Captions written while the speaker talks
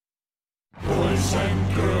boys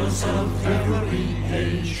and girls of every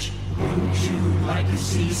age. Wouldn't you like to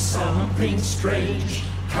see something strange?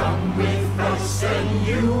 Come with us and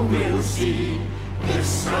you will see.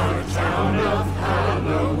 This our town of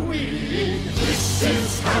Halloween. This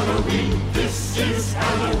is Halloween, this is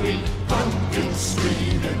Halloween. Pumpkins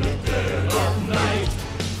scream in the dead of night.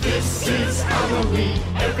 This is Halloween,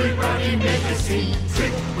 everybody make a scene.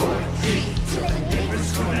 Trick or treat, till the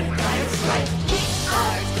neighbors come and cry it's right. It's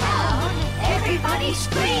our town, everybody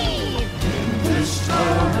scream. In this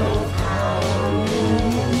town of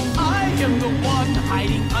Halloween, I am the one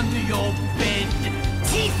hiding under your bed.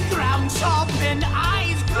 Teeth ground sharp and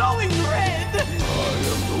eyes glowing red. I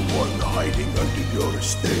am the one hiding under your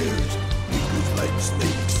stairs. Fingers like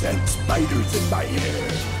snakes and spiders in my hair.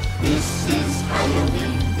 this is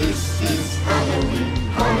Halloween, this is Halloween.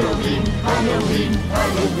 Halloween, Halloween,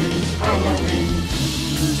 Halloween, Halloween.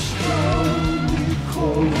 This town we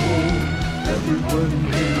call home. Everyone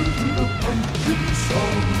hail to the pumpkin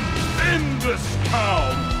song. In this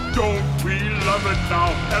town, don't we love it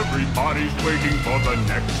now? Everybody's waiting for the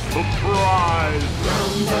next surprise.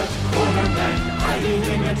 Round that corner man, hiding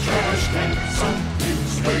in a trash can.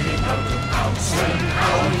 Something's waiting out to pounce and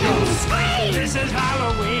howl. You'll Scream! This is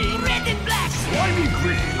Halloween. Red and black. Slimy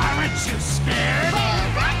green. Aren't you scared? Well,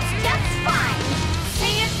 that's just fine.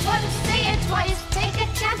 Say it once, say it twice. Take a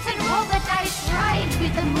chance and roll the dice. Ride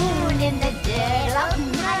with the moon in the dead of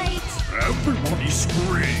night. Everybody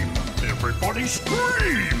scream. Everybody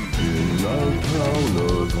scream. In our town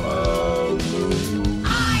of Halloween.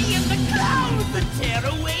 I am the clown with the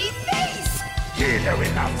tearaway face. Killer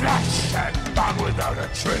in a flash and gone without a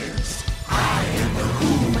trace. I am the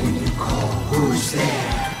who when you call, who's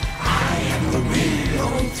there? I am the wind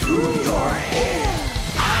blowing through your hair.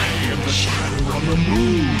 I am the shadow on the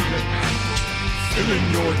moon. Filling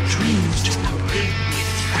your dreams just a big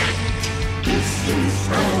with This is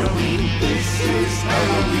Halloween, this is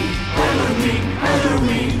Halloween. Halloween,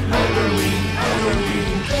 Halloween, Halloween,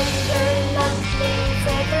 Halloween. Glitter nothing's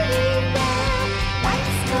everywhere.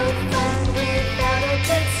 Life's no fun without a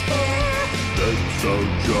good scare. That's our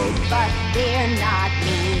job. But we're not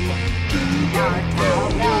mean. In our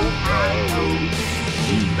town of Halloween.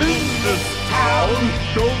 In this town,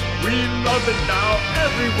 don't we love it now?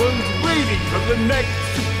 Everyone's waiting for the next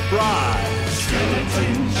surprise.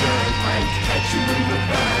 Skeleton Jack might catch you in the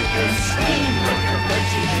bag and scream like a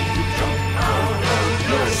veggie make you jump out of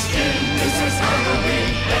your skin. This is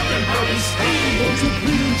Halloween, everybody scream. Won't you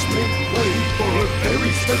please make way for a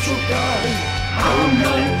very special guy?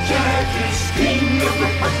 Howlman Jack is king of the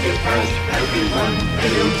pumpkin patch. Everyone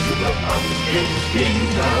hail to the pumpkin king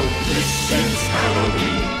now. This is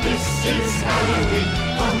Halloween, this is Halloween.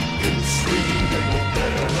 Pumpkins scream in the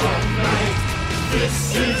dead of night.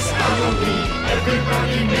 This is Halloween,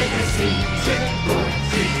 everybody make a scene. Trick or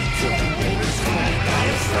treat, till the neighbors come and cry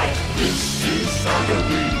it's right. This is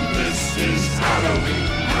Halloween, this is Halloween.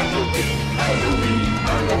 Halloween, Halloween,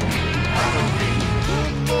 Halloween, Halloween.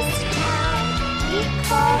 In this town we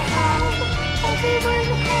call home. Everyone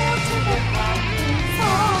hail to the pumpkin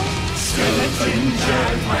song. Skeleton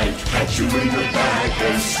Jack might catch you in the bag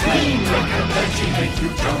and scream like a veggie, make you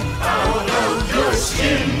jump out of your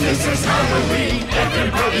skin. This is Halloween,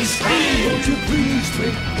 everybody scream. Won't you please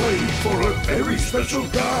make way for a very special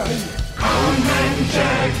guy? Howlman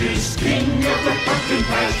Jack is king of the pumpkin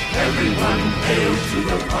patch. Everyone hail to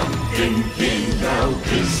the pumpkin king now.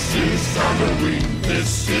 This is Halloween,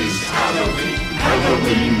 this is Halloween.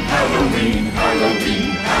 Halloween, Halloween, Halloween.